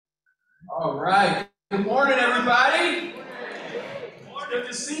All right. Good morning, everybody. Good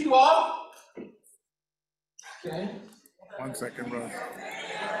to see you all. Okay. 1 second, bro.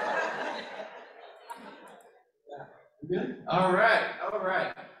 Good. All right. All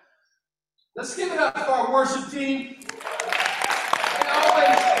right. Let's give it up for our worship team. They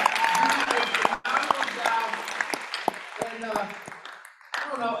always do a phenomenal job. And I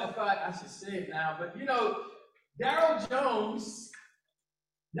don't know if I should say it now, but Daryl Jones,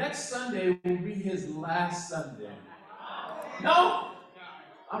 next Sunday will be his last Sunday. No?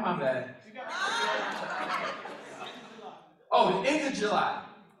 Oh, my bad. Oh, the end of July.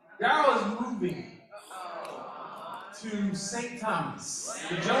 Daryl is moving to St. Thomas,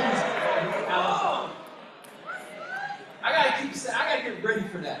 the Jones. I gotta get ready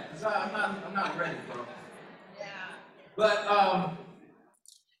for that because I'm not ready, bro. Yeah. But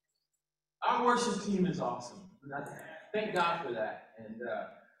our worship team is awesome. And I thank God for that.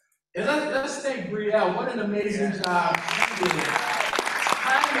 And let's thank Brielle. What an amazing job she did.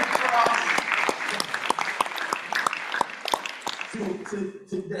 Tying across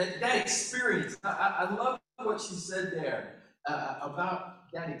to that experience. I love what she said there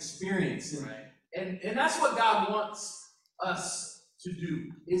about that experience. And that's what God wants us to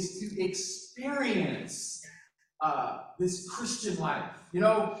do, is to experience this Christian life.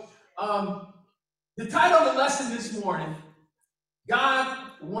 The title of the lesson this morning, God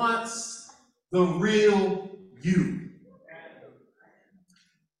wants the real you.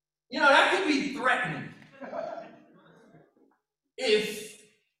 That can be threatening if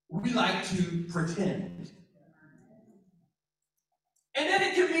we like to pretend. And then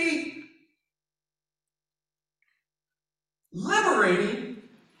it can be liberating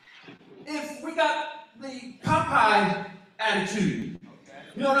if we got the Popeye attitude.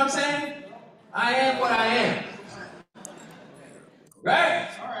 You know what I'm saying? I am what I am. Right?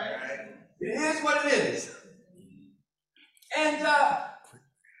 All right. It is what it is. And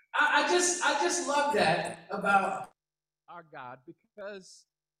I just love that about our God, because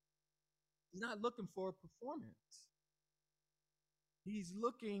He's not looking for a performance. He's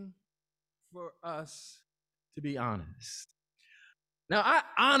looking for us to be honest. Now, I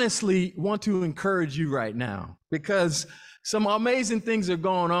honestly want to encourage you right now, because some amazing things are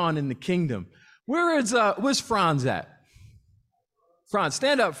going on in the kingdom. Where's Franz at? Franz,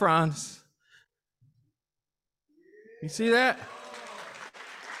 stand up, Franz. You see that?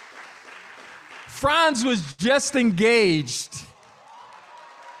 Franz was just engaged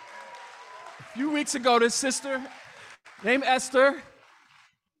a few weeks ago to a sister named Esther.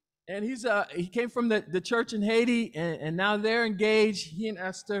 And he came from the church in Haiti, and now they're engaged, he and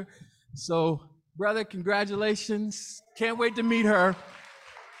Esther. So, brother, congratulations. Can't wait to meet her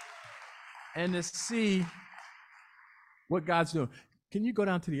and to see what God's doing. Can you go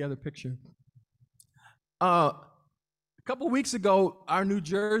down to the other picture? A couple weeks ago, our New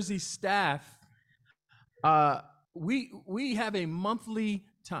Jersey staff, we have a monthly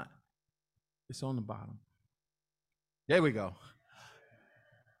time. It's on the bottom. There we go.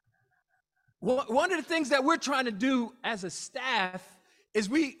 One of the things that we're trying to do as a staff is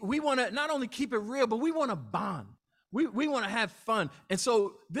we want to not only keep it real, but we want to bond. We want to have fun. And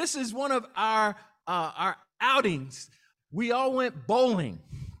so this is one of our outings. We all went bowling.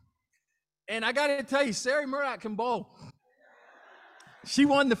 And I got to tell you, Sarah Murdoch can bowl. She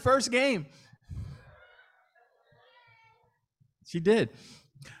won the first game. She did.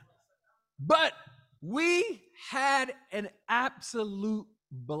 But we had an absolute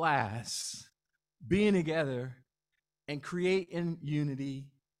blast being together and creating unity,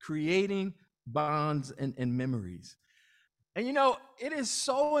 creating bonds and memories. And it is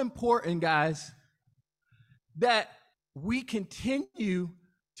so important, guys, that we continue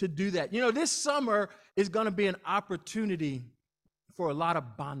to do that. This summer is going to be an opportunity for a lot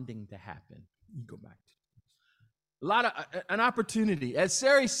of bonding to happen. You go back. An opportunity. As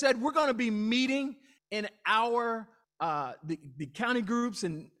Sari said, we're going to be meeting in our the county groups,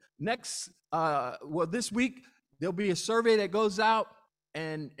 and this week there'll be a survey that goes out,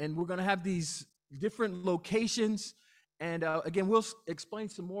 and we're going to have these different locations, and again, we'll explain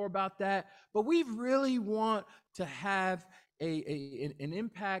some more about that. But we really want to have an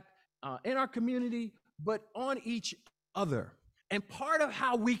impact in our community, but on each other. And part of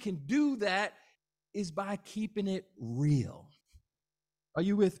how we can do that is by keeping it real. Are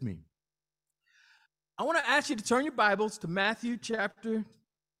you with me? I want to ask you to turn your Bibles to Matthew chapter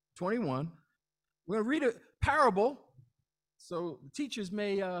 21. We're going to read a parable, so the teachers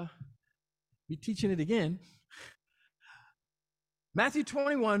may be teaching it again. Matthew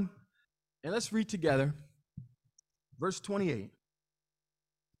 21, and let's read together, verse 28.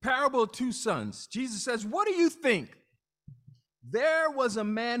 parable of two sons. Jesus says, what do you think? There was a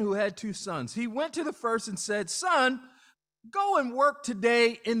man who had two sons. He went to the first and said, son, go and work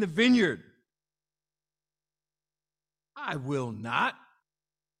today in the vineyard. I will not.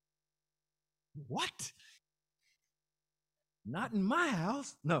 What? Not in my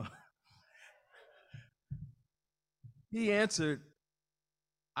house? No. He answered,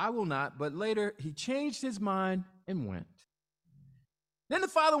 I will not. But later he changed his mind and went. Then the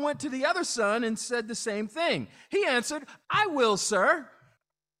father went to the other son and said the same thing. He answered, I will, sir.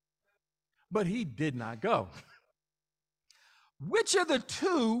 But he did not go. Which of the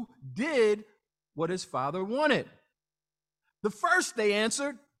two did what his father wanted? The first, they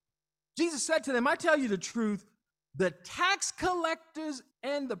answered. Jesus said to them, I tell you the truth, the tax collectors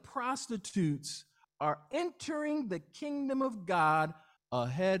and the prostitutes are entering the kingdom of God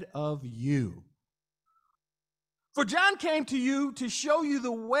ahead of you. For John came to you to show you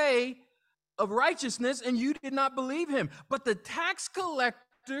the way of righteousness, and you did not believe him. But the tax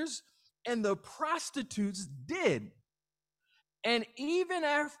collectors and the prostitutes did. And even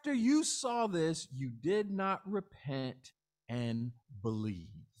after you saw this, you did not repent and believe.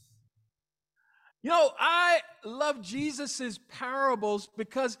 You know, I love Jesus's parables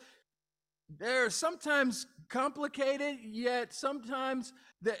because they're sometimes complicated, yet sometimes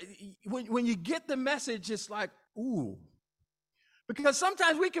when you get the message, it's like, ooh. Because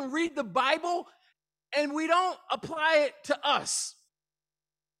sometimes we can read the Bible and we don't apply it to us.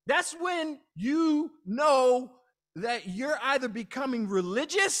 That's when you know that you're either becoming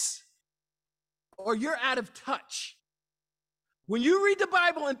religious or you're out of touch. When you read the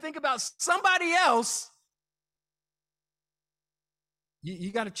Bible and think about somebody else,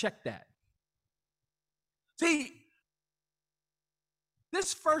 you got to check that. See,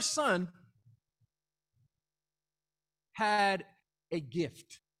 this first son had a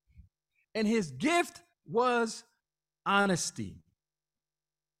gift, and his gift was honesty.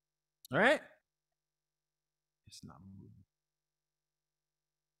 All right? It's not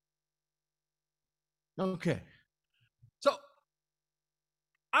moving. Okay. So,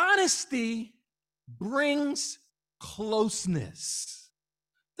 honesty brings closeness.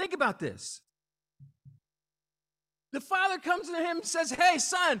 Think about this. The father comes to him and says, hey,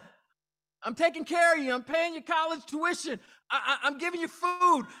 son, I'm taking care of you. I'm paying your college tuition. I'm giving you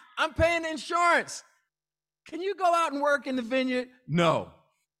food. I'm paying insurance. Can you go out and work in the vineyard? No.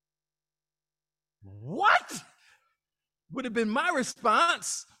 What? Would have been my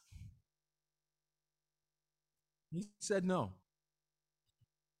response. He said no.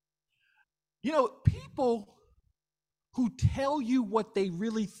 You know, people who tell you what they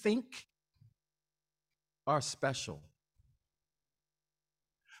really think are special.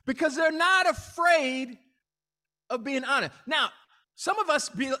 Because they're not afraid of being honest. Now, some of us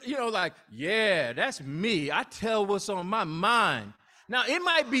be, like, yeah, that's me. I tell what's on my mind. Now, it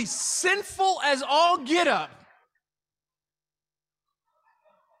might be sinful as all get up.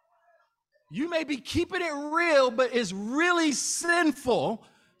 You may be keeping it real, but it's really sinful.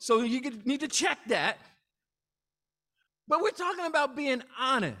 So you need to check that. But we're talking about being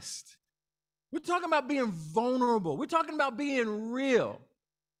honest. We're talking about being vulnerable. We're talking about being real.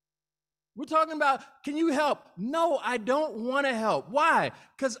 We're talking about, can you help? No, I don't want to help. Why?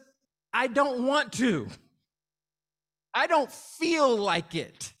 Because I don't want to. I don't feel like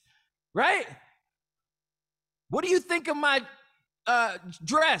it, right? What do you think of my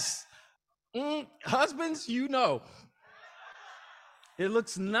dress? Husbands, you know. It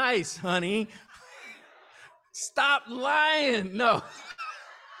looks nice, honey. Stop lying. No.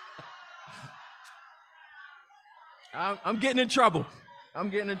 I'm getting in trouble. I'm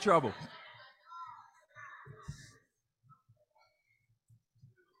getting in trouble.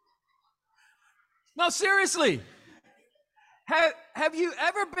 No, seriously. Have you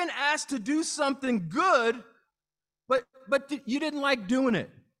ever been asked to do something good, but you didn't like doing it?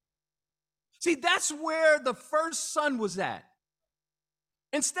 See, that's where the first son was at.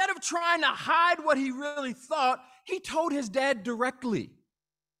 Instead of trying to hide what he really thought, he told his dad directly.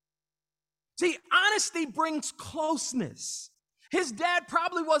 See, honesty brings closeness. His dad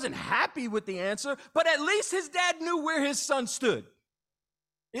probably wasn't happy with the answer, but at least his dad knew where his son stood.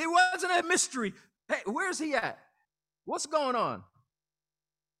 It wasn't a mystery. Hey, where's he at? What's going on?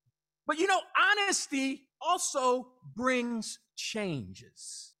 But honesty also brings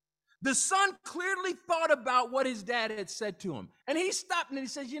changes. The son clearly thought about what his dad had said to him. And he stopped and he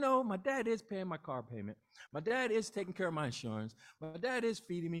says, my dad is paying my car payment. My dad is taking care of my insurance. My dad is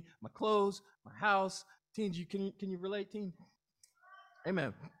feeding me, my clothes, my house. Teens, can you relate, teen?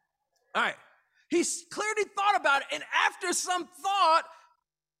 Amen. All right. He clearly thought about it. And after some thought,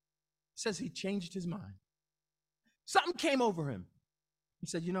 says he changed his mind. Something came over him. He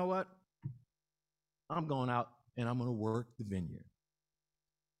said, you know what? I'm going out and I'm going to work the vineyard.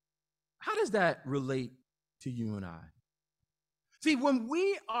 How does that relate to you and I? See, when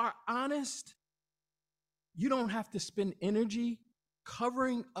we are honest, you don't have to spend energy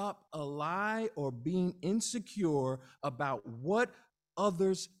covering up a lie or being insecure about what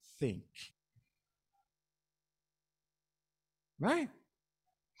others think. Right?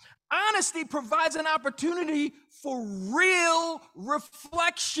 Honesty provides an opportunity for real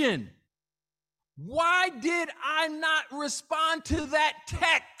reflection. Why did I not respond to that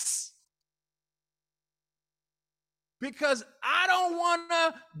text? Because I don't want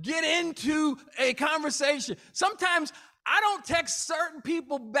to get into a conversation. Sometimes I don't text certain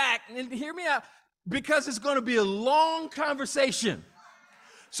people back, and hear me out, because it's going to be a long conversation.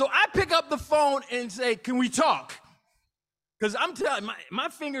 So I pick up the phone and say, can we talk? Because I'm telling you, my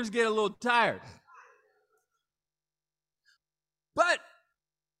fingers get a little tired. But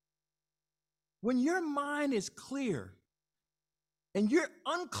when your mind is clear and you're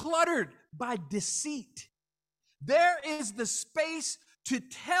uncluttered by deceit, there is the space to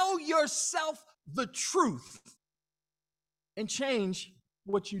tell yourself the truth and change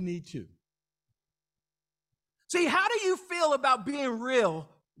what you need to. See, how do you feel about being real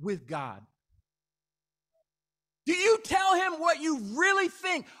with God? Do you tell him what you really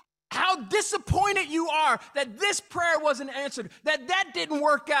think? How disappointed you are that this prayer wasn't answered, that didn't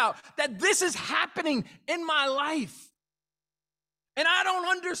work out, that this is happening in my life, and I don't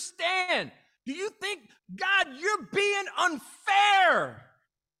understand. Do you think, God, you're being unfair?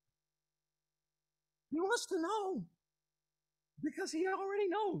 He wants to know because he already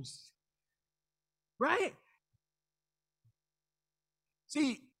knows, right?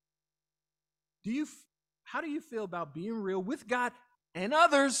 See, how do you feel about being real with God and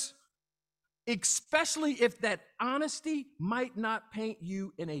others, especially if that honesty might not paint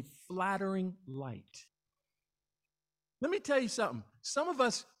you in a flattering light? Let me tell you something. Some of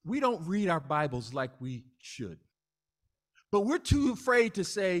us, we don't read our Bibles like we should. But we're too afraid to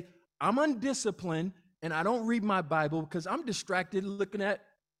say, I'm undisciplined and I don't read my Bible because I'm distracted looking at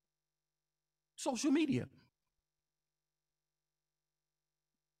social media.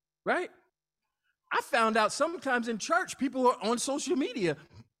 Right? I found out sometimes in church, people are on social media.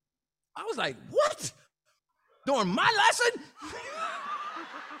 I was like, what? During my lesson?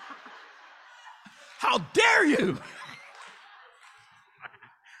 How dare you?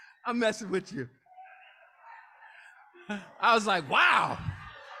 I'm messing with you. I was like, wow.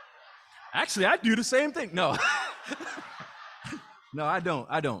 Actually, I do the same thing. No. No, I don't.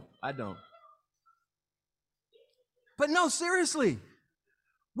 But no, seriously,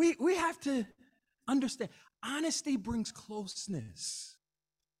 we have to understand. Honesty brings closeness.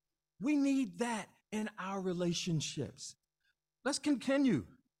 We need that in our relationships. Let's continue.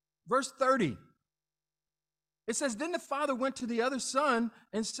 Verse 30. It says, then the father went to the other son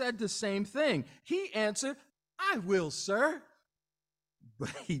and said the same thing. He answered, I will, sir. But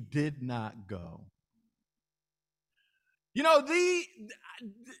he did not go. You know,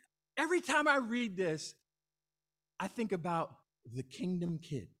 every time I read this, I think about the kingdom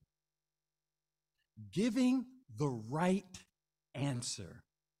kid giving the right answer.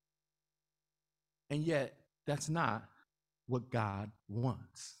 And yet, that's not what God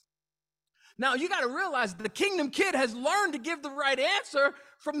wants. Now, you got to realize the kingdom kid has learned to give the right answer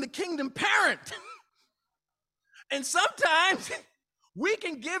from the kingdom parent. And sometimes we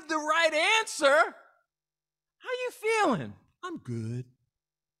can give the right answer. How you feeling? I'm good.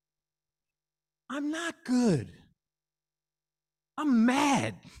 I'm not good. I'm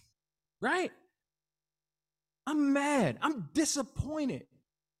mad, right? I'm mad. I'm disappointed.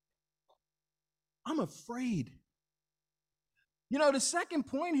 I'm afraid. You know, the second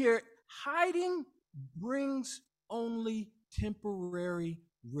point here, hiding brings only temporary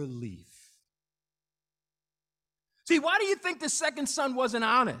relief. See, why do you think the second son wasn't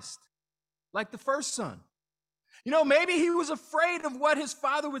honest like the first son? You know, maybe he was afraid of what his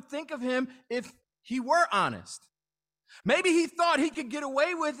father would think of him if he were honest. Maybe he thought he could get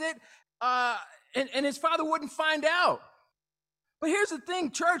away with it and his father wouldn't find out. But here's the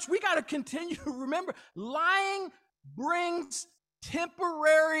thing, church, we got to continue to remember, lying brings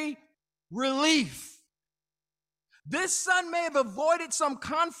temporary relief. This son may have avoided some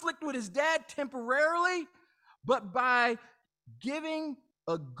conflict with his dad temporarily, but by giving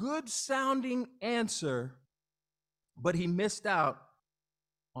a good sounding answer, but he missed out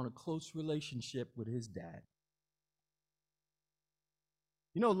on a close relationship with his dad.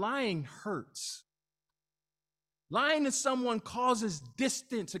 You know, lying hurts. Lying to someone causes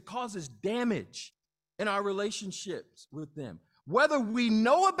distance, it causes damage in our relationships with them, whether we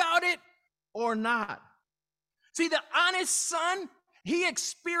know about it or not. See, the honest son, he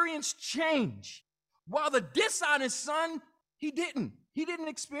experienced change, while the dishonest son, he didn't. He didn't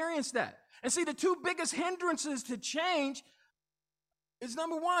experience that. And see, the two biggest hindrances to change is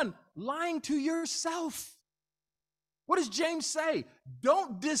number one, lying to yourself. What does James say?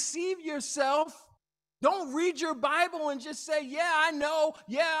 Don't deceive yourself. Don't read your Bible and just say, yeah, I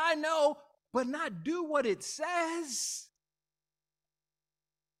know, but not do what it says.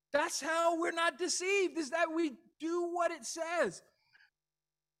 That's how we're not deceived, is that we do what it says.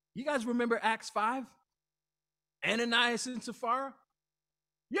 You guys remember Acts 5? Ananias and Sapphira?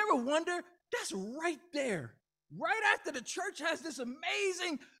 You ever wonder? That's right there. Right after the church has this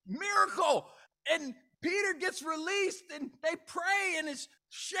amazing miracle, and Peter gets released, and they pray, and it's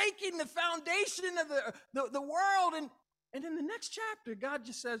shaking the foundation of the world. And in the next chapter, God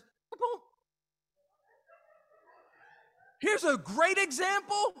just says, boom. Here's a great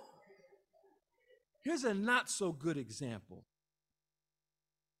example. Here's a not so good example.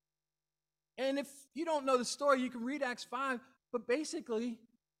 And if you don't know the story, you can read Acts 5. But basically,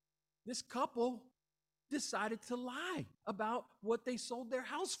 this couple decided to lie about what they sold their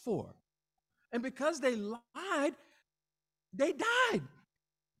house for. And because they lied, they died.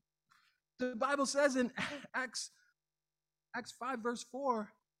 The Bible says in Acts 5, verse 4,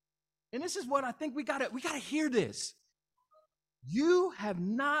 and this is what I think we gotta hear this. You have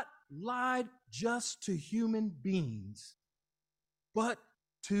not lied just to human beings, but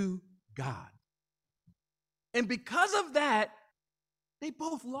to God. And because of that, they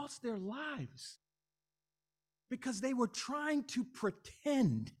both lost their lives because they were trying to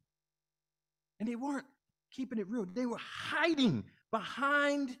pretend, and they weren't keeping it real. They were hiding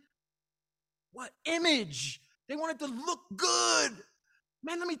behind what image? They wanted to look good.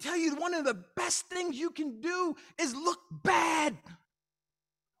 Man, let me tell you, one of the best things you can do is look bad.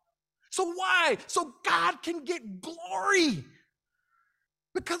 So why? So God can get glory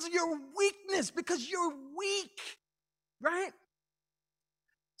because of your weakness, because you're weak, right?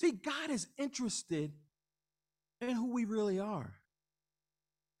 See, God is interested in who we really are.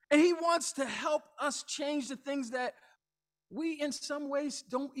 And he wants to help us change the things that we, in some ways,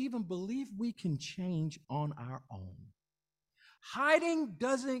 don't even believe we can change on our own. Hiding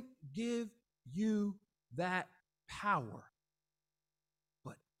doesn't give you that power,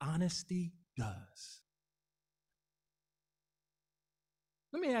 but honesty does.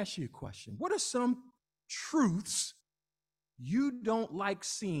 Let me ask you a question. What are some truths you don't like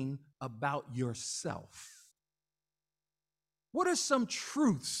seeing about yourself? What are some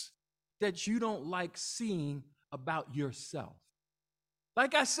truths that you don't like seeing about yourself?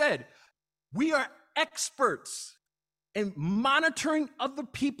 Like I said, we are experts in monitoring other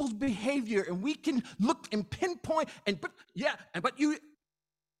people's behavior, and we can look and pinpoint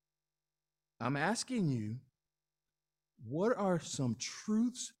I'm asking you, what are some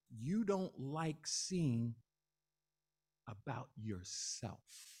truths you don't like seeing about yourself?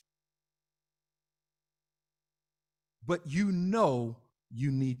 But you know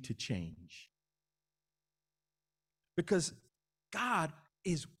you need to change. Because God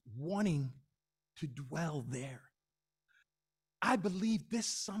is wanting to dwell there. I believe this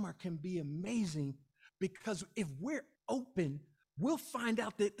summer can be amazing because if we're open, we'll find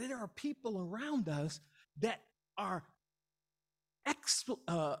out that there are people around us that are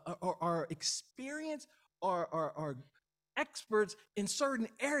experienced or are experts in certain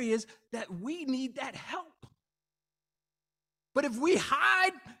areas that we need that help. But if we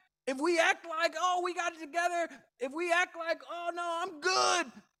hide, if we act like, oh, we got it together, if we act like, oh, no, I'm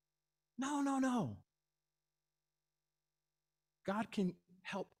good. No. God can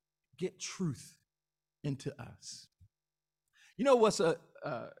help get truth into us. You know what's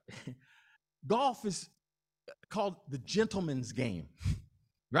golf is called the gentleman's game,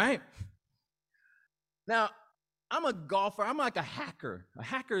 right? Now, I'm a golfer. I'm like a hacker. A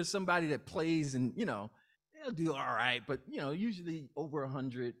hacker is somebody that plays and, they'll do all right, but, usually over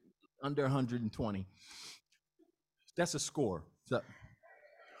 100, under 120. That's a score. So,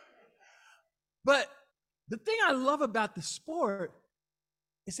 but the thing I love about the sport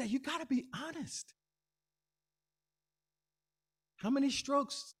is that you got to be honest. How many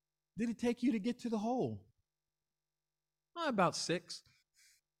strokes did it take you to get to the hole? About 6.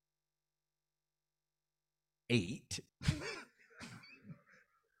 8.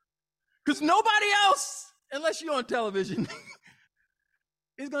 Because nobody else, unless you're on television,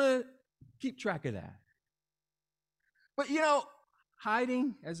 is going to keep track of that. But,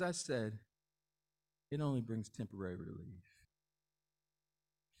 hiding, as I said, it only brings temporary relief.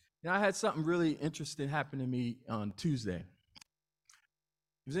 I had something really interesting happen to me on Tuesday. I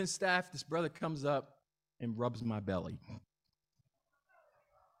was in staff. This brother comes up and rubs my belly.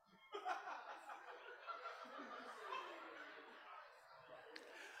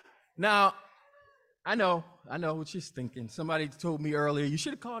 Now, I know what she's thinking. Somebody told me earlier, you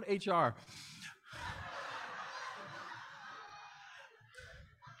should have called HR.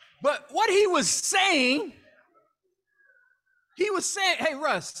 But what he was saying, hey,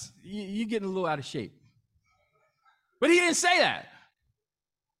 Russ, you're getting a little out of shape. But he didn't say that.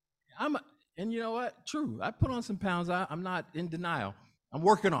 And you know what? True. I put on some pounds. I'm not in denial. I'm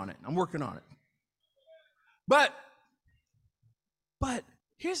working on it. But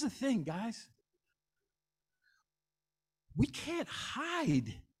here's the thing, guys. We can't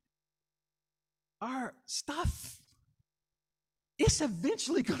hide our stuff. It's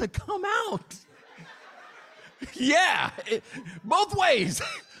eventually going to come out. Yeah, both ways.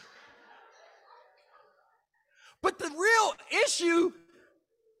 But the real issue,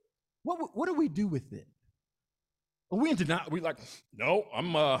 what do we do with it? Are we in denial? We like, no,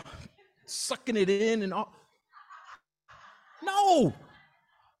 I'm sucking it in and all. No.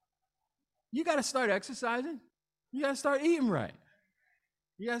 You got to start exercising. You got to start eating right.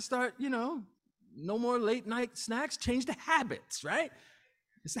 You got to start, no more late night snacks. Change the habits, right?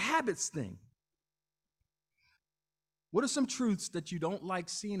 It's a habits thing. What are some truths that you don't like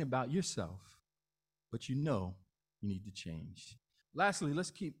seeing about yourself, but you know you need to change? Lastly, let's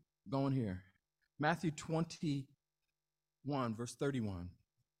keep going here. Matthew 21, verse 31.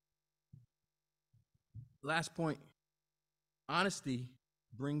 Last point. Honesty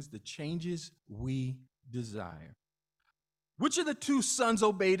brings the changes we desire. Which of the two sons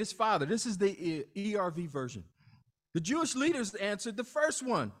obeyed his father? This is the ERV version. The Jewish leaders answered the first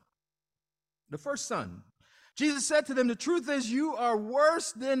one, the first son. Jesus said to them, the truth is you are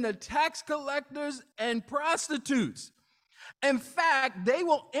worse than the tax collectors and prostitutes. In fact, they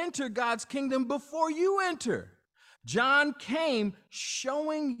will enter God's kingdom before you enter. John came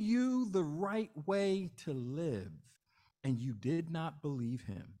showing you the right way to live, and you did not believe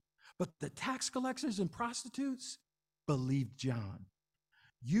him. But the tax collectors and prostitutes believed John.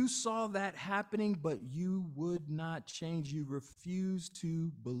 You saw that happening, but you would not change. You refused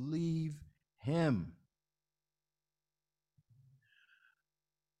to believe him.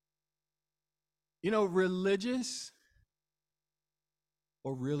 Religious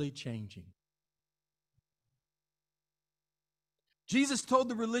or really changing? Jesus told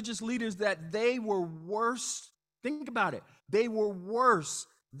the religious leaders that they were worse. Think about it. They were worse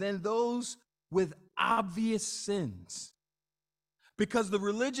than those with obvious sins. Because the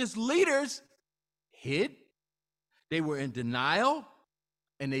religious leaders hid, they were in denial,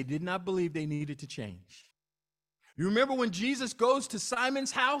 and they did not believe they needed to change. You remember when Jesus goes to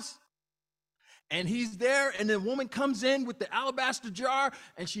Simon's house? And he's there, and the woman comes in with the alabaster jar,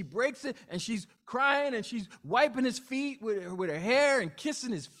 and she breaks it, and she's crying, and she's wiping his feet with her hair and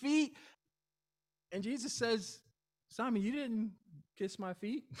kissing his feet. And Jesus says, Simon, you didn't kiss my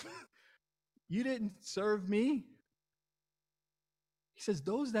feet. You didn't serve me. He says,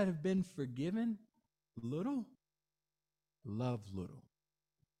 those that have been forgiven little, love little.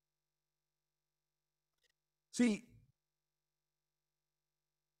 See,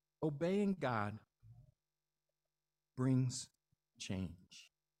 obeying God brings change.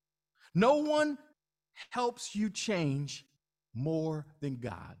 No one helps you change more than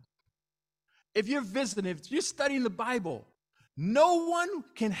God. If you're visiting, if you're studying the Bible, no one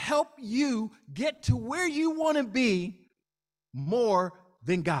can help you get to where you want to be more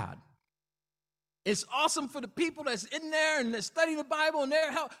than God. It's awesome for the people that's in there and they're studying the Bible and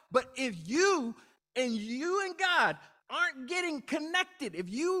they're help. But if you and God aren't getting connected, if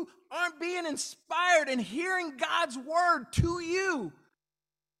you aren't being inspired and hearing God's word to you,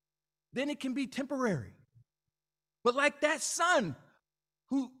 then it can be temporary. But like that son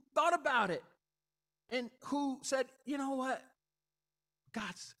who thought about it and who said, you know what?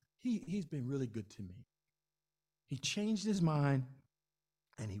 He's been really good to me. He changed his mind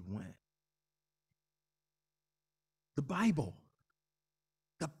and he went. The Bible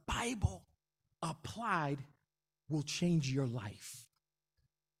applied will change your life.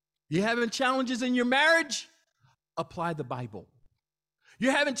 You having challenges in your marriage? Apply the Bible.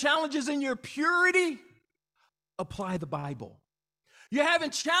 You're having challenges in your purity? Apply the Bible. You're having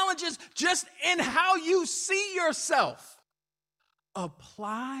challenges just in how you see yourself?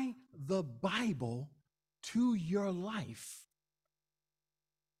 Apply the Bible to your life,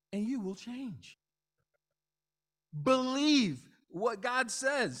 and you will change. Believe what God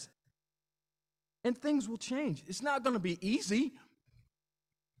says. and things will change. It's not going to be easy,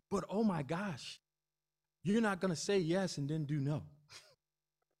 but oh my gosh, you're not going to say yes and then do no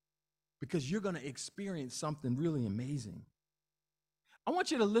because you're going to experience something really amazing. I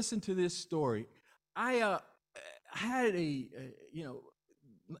want you to listen to this story. I had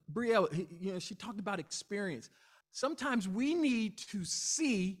Brielle, she talked about experience. Sometimes we need to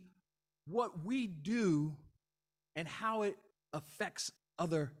see what we do and how it affects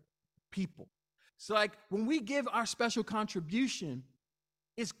other people. So like when we give our special contribution,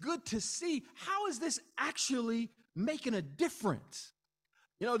 it's good to see how is this actually making a difference.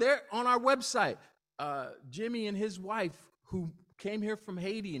 They're on our website, Jimmy and his wife who came here from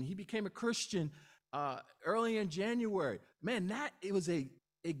Haiti, and he became a Christian early in January. Man, it was a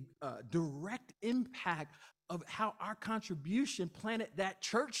direct impact of how our contribution planted that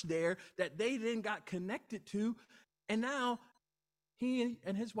church there that they then got connected to. And now he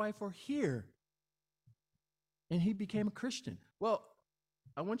and his wife are here. And he became a Christian. Well,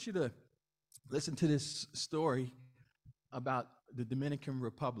 I want you to listen to this story about the Dominican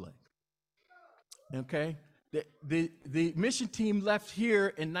Republic. Okay? The mission team left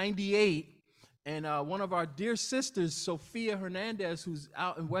here in 98, and one of our dear sisters, Sophia Hernandez, who's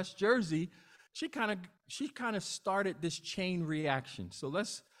out in West Jersey, she kind of started this chain reaction. So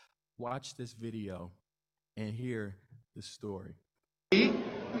let's watch this video and hear the story.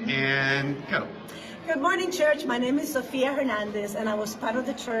 And go. Good morning, church. My name is Sofia Hernandez, and I was part of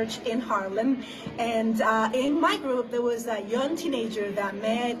the church in Harlem. And in my group, there was a young teenager that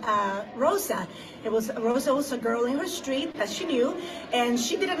met Rosa. Rosa was a girl in her street that she knew, and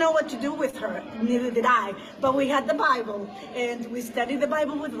she didn't know what to do with her. Neither did I. But we had the Bible, and we studied the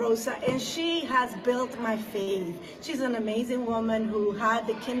Bible with Rosa, and she has built my faith. She's an amazing woman who had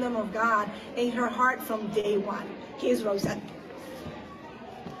the kingdom of God in her heart from day one. Here's Rosa.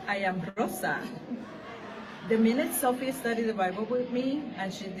 I am Rosa. The minute Sophie studied the Bible with me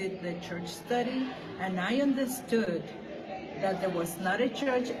and she did the church study, and I understood that there was not a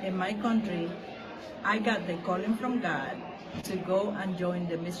church in my country, I got the calling from God to go and join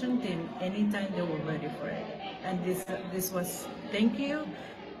the mission team anytime they were ready for it. And this was thank you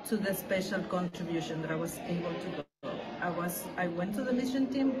to the special contribution that I was able to go. I went to the mission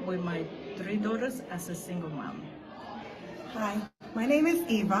team with my 3 daughters as a single mom. Hi, my name is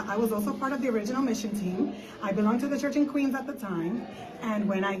Eva. I was also part of the original mission team. I belonged to the church in Queens at the time. And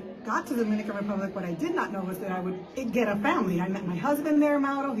when I got to the Dominican Republic, what I did not know was that I would get a family. I met my husband there,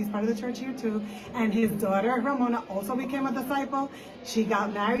 Mauro. He's part of the church here too. And his daughter, Ramona, also became a disciple. She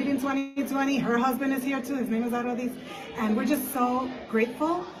got married in 2020. Her husband is here too. His name is Arodis. And we're just so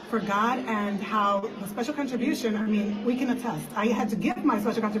grateful for God and how the special contribution, I mean, we can attest. I had to give my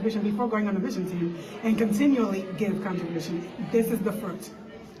special contribution before going on the mission team and continually give contribution. This is the fruit.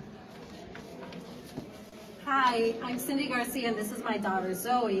 Hi, I'm Cindy Garcia, and this is my daughter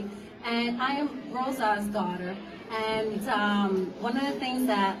Zoe, and I am Rosa's daughter. And one of the things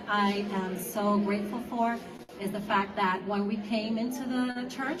that I am so grateful for is the fact that when we came into the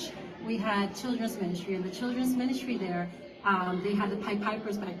church, we had children's ministry, and the children's ministry there, they had the Pied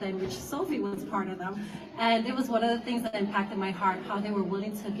Pipers back then, which Sophie was part of them. And it was one of the things that impacted my heart, how they were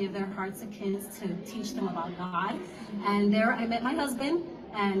willing to give their hearts to kids to teach them about God. And there I met my husband.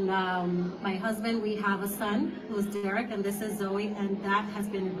 And my husband, we have a son who's Derek, and this is Zoe, and that has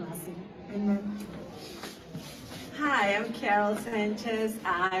been a blessing. Amen. Hi, I'm Carol Sanchez.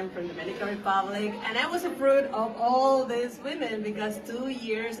 I'm from the Dominican Republic, and I was a fruit of all these women because 2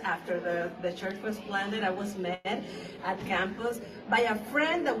 years after the church was planted, I was met at campus by a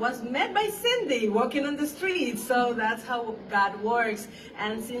friend that was met by Cindy walking on the street. So that's how God works.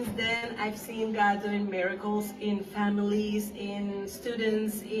 And since then, I've seen God doing miracles in families, in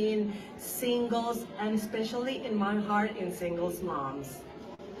students, in singles, and especially in my heart in singles moms.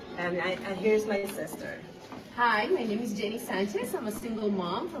 And here's my sister. Hi, my name is Jenny Sanchez. I'm a single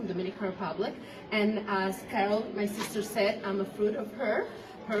mom from Dominican Republic, and as Carol, my sister, said, I'm a fruit of her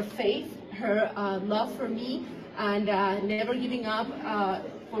faith, her love for me, and never giving up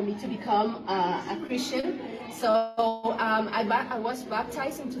for me to become a Christian. So I was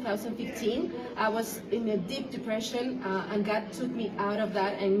baptized in 2015. I was in a deep depression, and God took me out of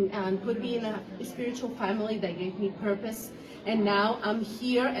that and put me in a spiritual family that gave me purpose. And now I'm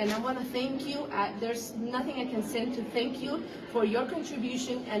here, and I want to thank you. There's nothing I can say to thank you for your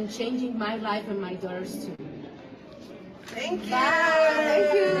contribution and changing my life and my daughter's too. Thank you. Bye.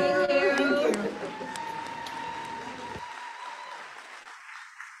 Thank you. Thank you.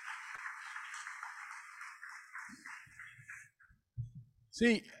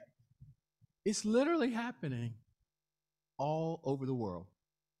 See, it's literally happening all over the world.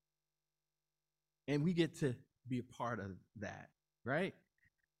 And we get to be a part of that, right?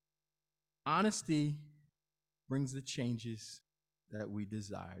 Honesty brings the changes that we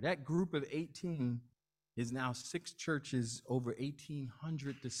desire. That group of 18 is now 6 churches, over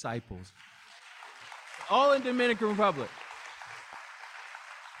 1,800 disciples, all in Dominican Republic.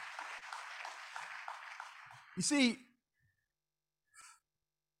 You see,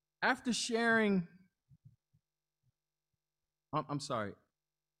 after sharing, I'm sorry.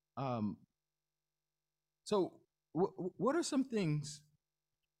 So what are some things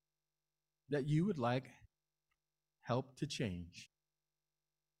that you would like help to change?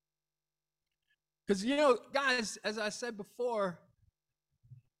 Because, you know, guys, as I said before,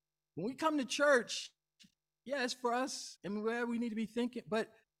 when we come to church, yeah, it's for us and where we need to be thinking, but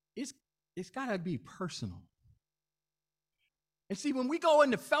it's got to be personal. And see, when we go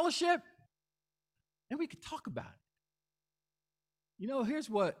into fellowship, and we can talk about it. You know, here's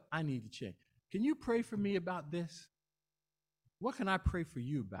what I need to change. Can you pray for me about this? What can I pray for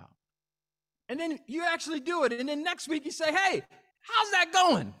you about? And then you actually do it. And then next week you say, hey, how's that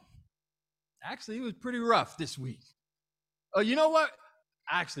going? Actually, it was pretty rough this week. Oh, you know what?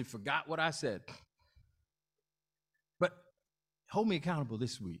 I actually forgot what I said. But hold me accountable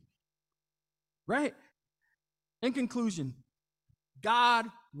this week. Right? In conclusion, God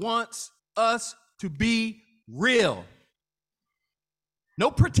wants us to be real. No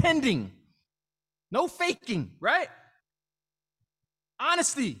pretending. No faking, right?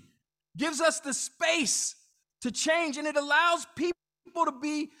 Honesty gives us the space to change, and it allows people to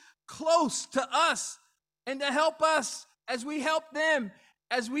be close to us and to help us as we help them,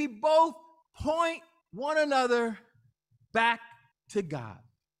 as we both point one another back to God.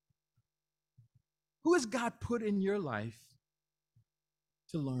 Who has God put in your life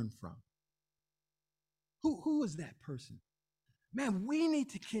to learn from? Who is that person? Man, we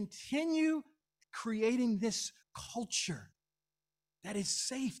need to continue creating this culture that is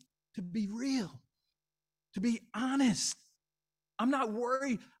safe to be real, to be honest. I'm not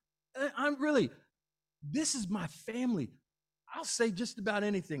worried. This is my family. I'll say just about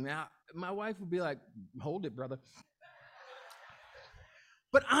anything. Now, my wife would be like, hold it, brother.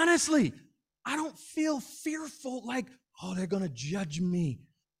 But honestly, I don't feel fearful like, oh, they're going to judge me.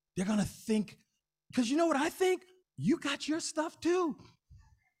 They're going to think, because you know what I think? You got your stuff too.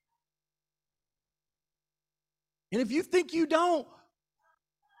 And if you think you don't,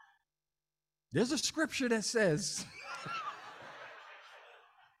 there's a scripture that says,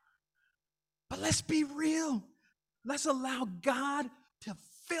 but let's be real. Let's allow God to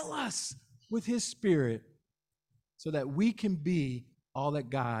fill us with his Spirit so that we can be all that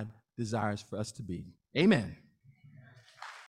God desires for us to be. Amen.